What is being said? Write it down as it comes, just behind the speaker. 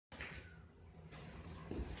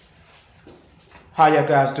How y'all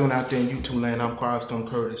guys doing out there in YouTube land? I'm Quietstone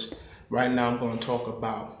Curtis. Right now I'm going to talk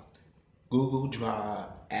about Google Drive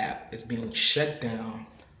app is being shut down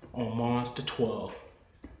on March the 12th,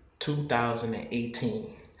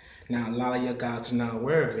 2018. Now a lot of you guys are not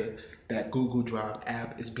aware of it, that Google Drive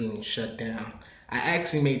app is being shut down. I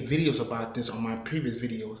actually made videos about this on my previous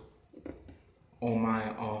videos on my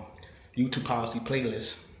YouTube policy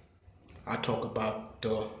playlist. I talk about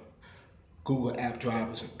the Google app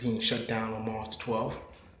drivers being shut down on March the 12th.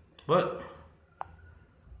 But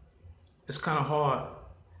it's kind of hard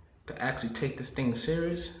to actually take this thing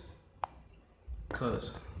serious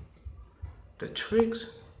because the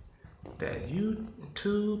tricks that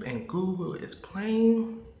YouTube and Google is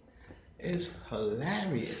playing is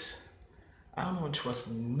hilarious. I don't trust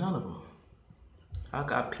none of them. I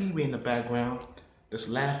got Pee-wee in the background just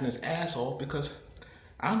laughing his ass off because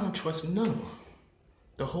I don't trust none of them.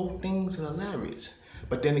 The whole thing's hilarious.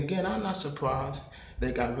 But then again, I'm not surprised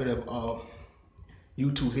they got rid of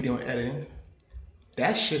YouTube video editing.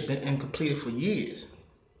 That shit been incompleted for years.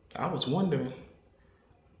 I was wondering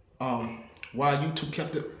why YouTube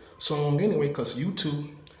kept it so long anyway, because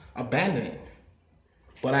YouTube abandoned it.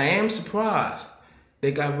 But I am surprised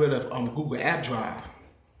they got rid of Google App Drive.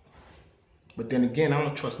 But then again, I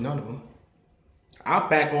don't trust none of them. I'll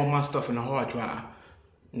back all my stuff in the hard drive.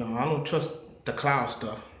 No, I don't trust the cloud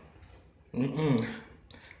stuff.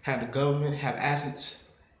 Have the government have access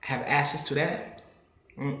to that?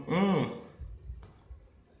 I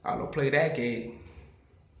don't play that game.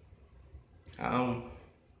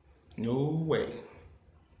 No way.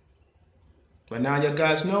 But now you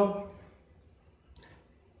guys know,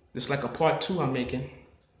 it's like a part 2 I'm making.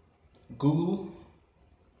 Google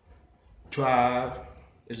Drive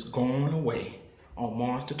is going away on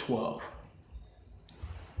March the 12th.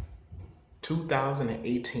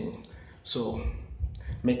 2018. So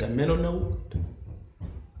make a mental note,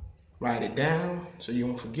 write it down so you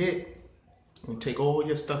won't forget, and take all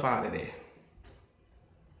your stuff out of there.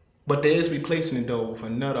 But there is replacing it though with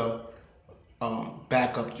another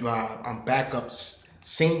backup drive, backup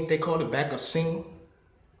sync, they call it backup sync,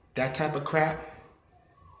 that type of crap.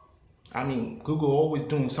 I mean, Google always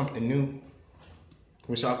doing something new,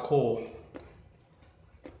 which I call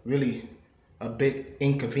really a big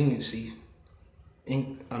inconveniency.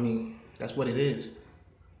 I mean, that's what it is.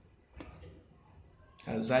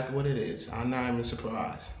 That's exactly what it is. I'm not even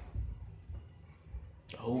surprised.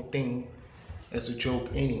 The whole thing is a joke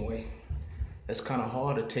anyway. It's kind of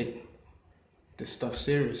hard to take this stuff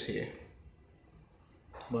serious here.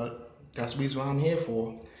 But that's the reason why I'm here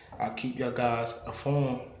for. I'll keep you guys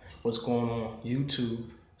informed what's going on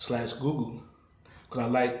YouTube/Google. Because I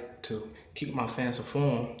like to keep my fans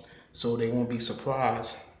informed so they won't be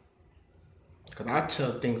surprised. Because I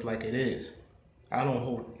tell things like it is. I don't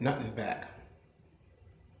hold nothing back.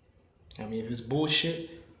 I mean, if it's bullshit,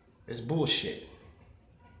 it's bullshit.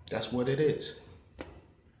 That's what it is.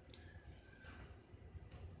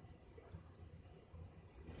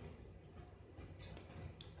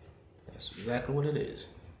 That's exactly what it is.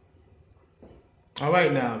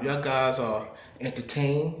 Alright now, if y'all guys are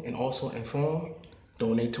entertained and also informed,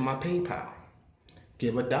 donate to my PayPal.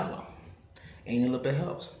 Give $1. Any little bit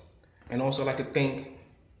helps. And also I'd like to thank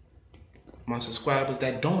my subscribers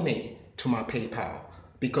that donate to my PayPal.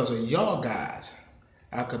 Because of y'all guys,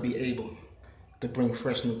 I could be able to bring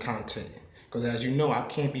fresh new content. Because as you know, I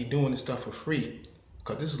can't be doing this stuff for free.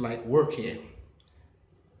 Because this is like work here.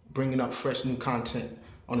 Bringing up fresh new content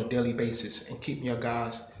on a daily basis and keeping y'all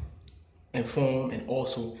guys informed and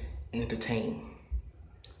also entertained.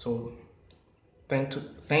 So thanks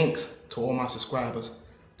to all my subscribers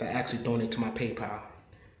that actually donate to my PayPal.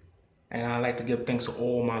 And I'd like to give thanks to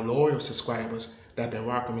all my loyal subscribers that have been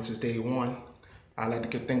rocking me since day one. I'd like to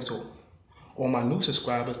give thanks to all my new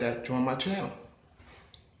subscribers that joined my channel.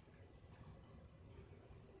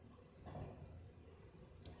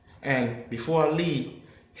 And before I leave,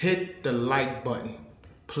 hit the like button.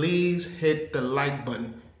 Please hit the like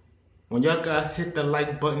button. When y'all guys hit the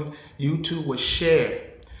like button, YouTube will share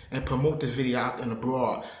and promote this video out and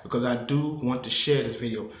abroad, because I do want to share this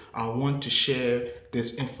video. I want to share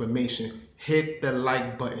this information. Hit the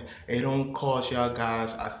like button. It don't cost y'all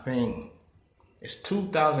guys a thing. It's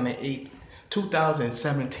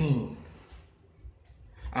 2017.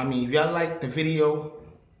 I mean, if y'all like the video,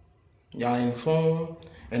 y'all informed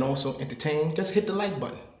and also entertained, just hit the like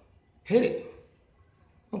button. Hit it.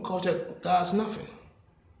 Don't cost y'all guys nothing.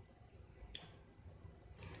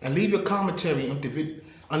 And leave your commentary underneath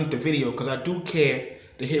the video, because I do care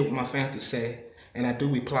to hear what my fans to say, and I do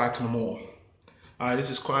reply to them all. Alright, this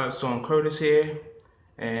is Quietstone Curtis here,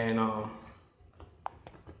 and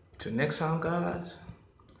Till next time, guys.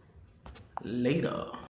 Later.